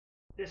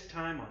This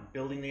time on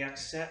Building the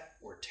Exocet,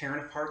 we're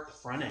tearing apart the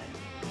front end.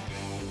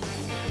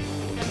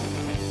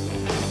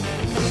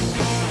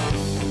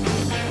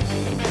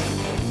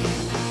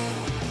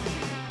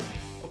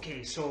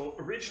 Okay, so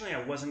originally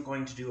I wasn't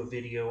going to do a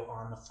video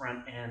on the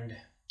front end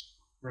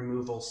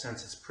removal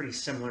since it's pretty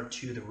similar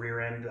to the rear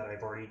end that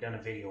I've already done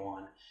a video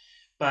on.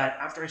 But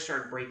after I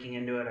started breaking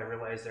into it, I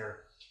realized there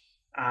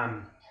are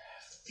a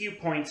few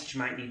points that you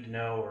might need to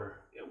know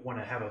or want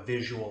to have a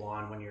visual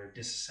on when you're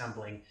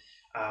disassembling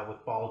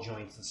with ball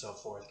joints and so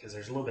forth, because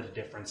there's a little bit of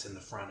difference in the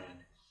front end.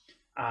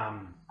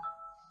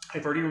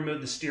 I've already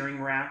removed the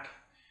steering rack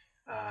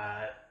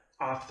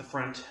off the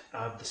front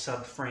of the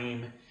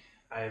subframe.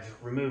 I've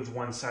removed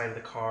one side of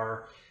the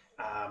car,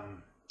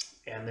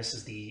 and this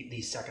is the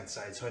second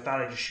side. So I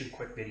thought I'd just shoot a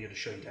quick video to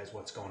show you guys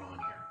what's going on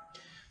here.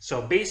 So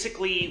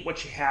basically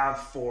what you have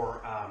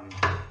for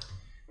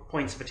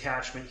points of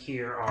attachment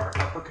here are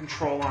upper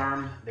control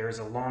arm. There's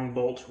a long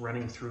bolt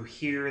running through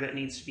here that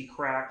needs to be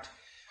cracked.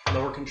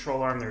 Lower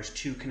control arm, there's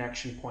two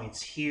connection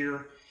points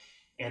here.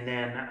 And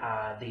then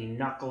the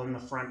knuckle in the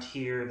front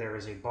here, there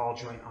is a ball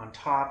joint on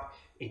top,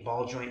 a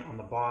ball joint on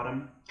the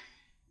bottom.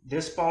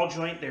 This ball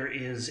joint, there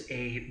is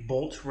a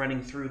bolt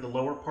running through the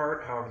lower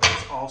part. However,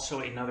 there's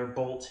also another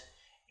bolt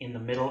in the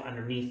middle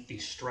underneath the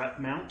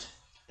strut mount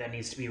that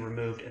needs to be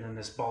removed. And then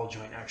this ball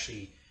joint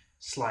actually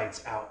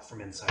slides out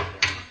from inside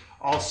there.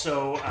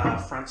 Also,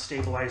 front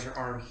stabilizer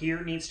arm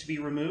here needs to be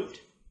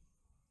removed.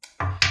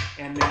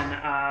 And then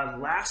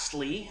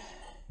lastly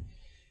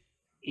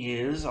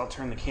is, I'll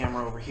turn the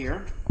camera over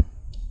here,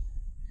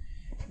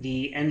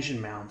 the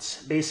engine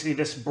mounts. Basically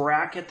this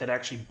bracket that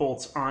actually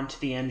bolts onto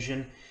the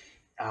engine,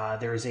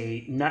 there's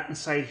a nut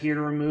inside here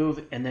to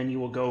remove, and then you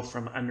will go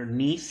from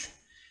underneath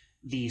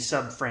the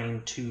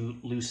subframe to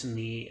loosen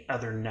the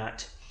other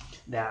nut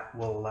that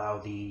will allow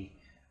the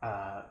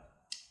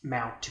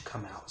mount to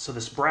come out. So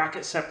this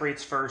bracket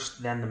separates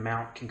first, then the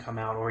mount can come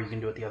out, or you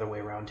can do it the other way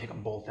around, take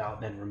them both out,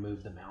 then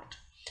remove the mount.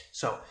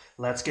 So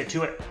let's get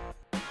to it.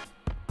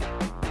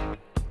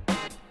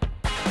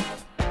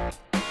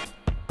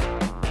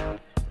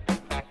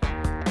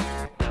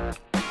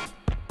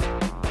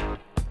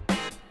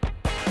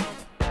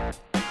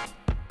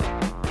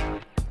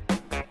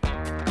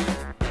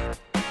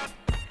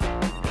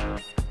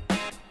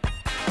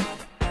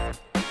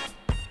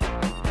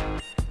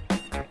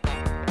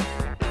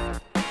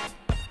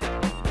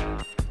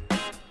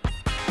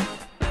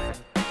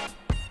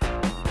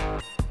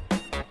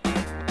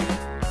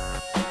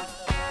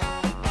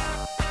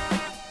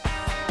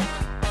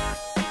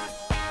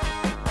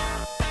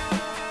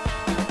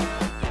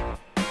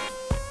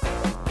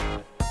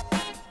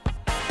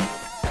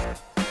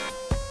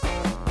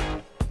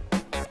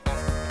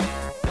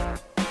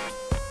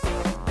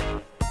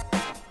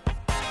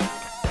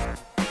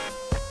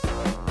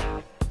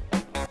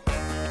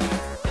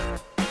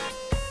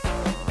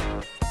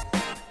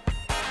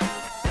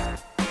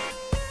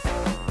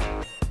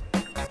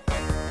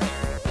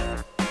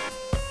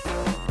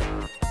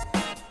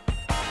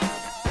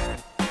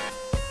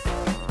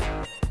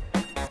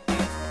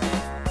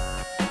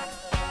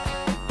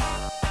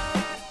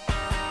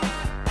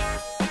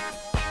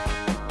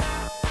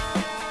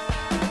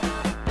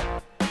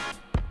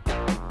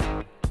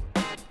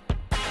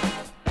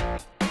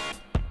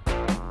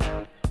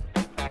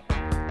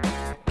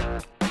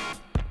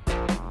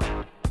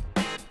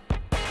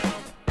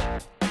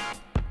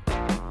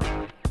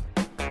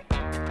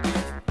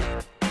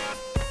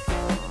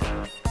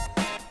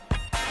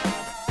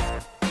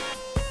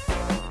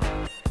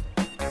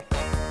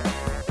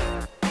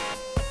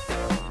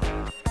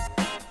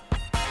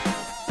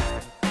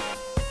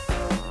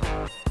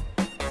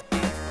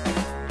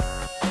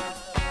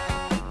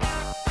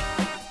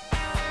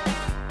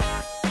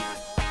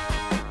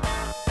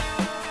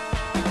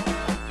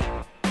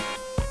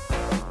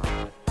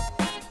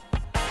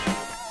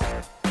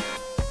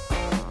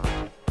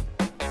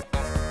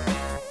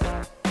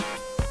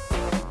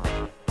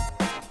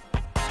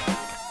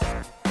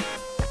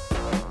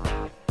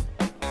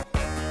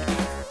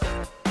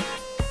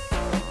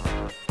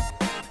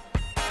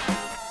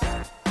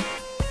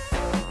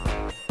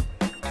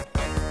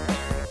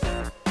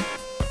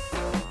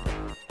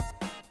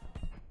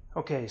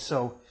 Okay,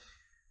 so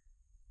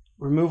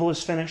removal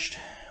is finished.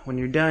 When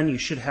you're done, you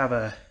should have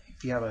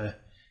if you have a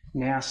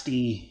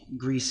nasty,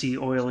 greasy,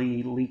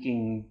 oily,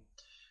 leaking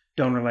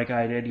donor like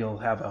I did, you'll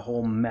have a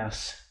whole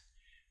mess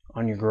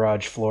on your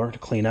garage floor to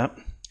clean up,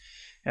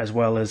 as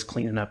well as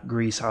cleaning up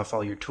grease off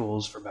all your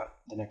tools for about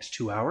the next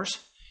 2 hours.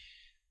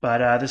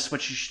 But this is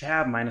what you should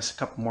have, minus a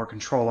couple more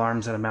control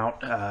arms that I'm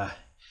out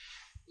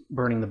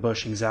burning the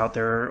bushings out.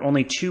 There are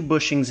only 2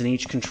 bushings in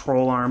each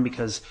control arm,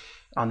 because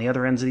on the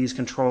other ends of these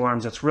control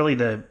arms, that's really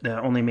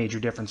the only major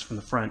difference from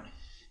the front,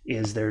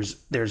 is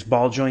there's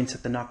ball joints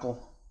at the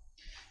knuckle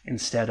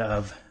instead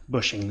of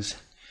bushings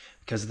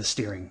because of the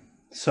steering.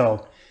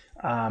 So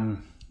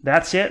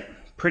that's it.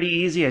 Pretty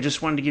easy. I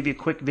just wanted to give you a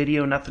quick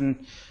video,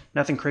 nothing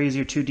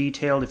crazy or too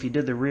detailed. If you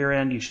did the rear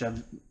end, you should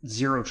have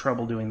zero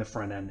trouble doing the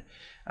front end.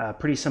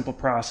 Pretty simple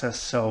process.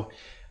 So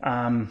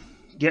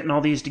getting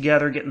all these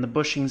together, getting the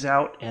bushings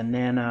out, and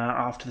then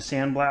off to the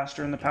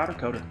sandblaster and the powder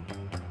coater.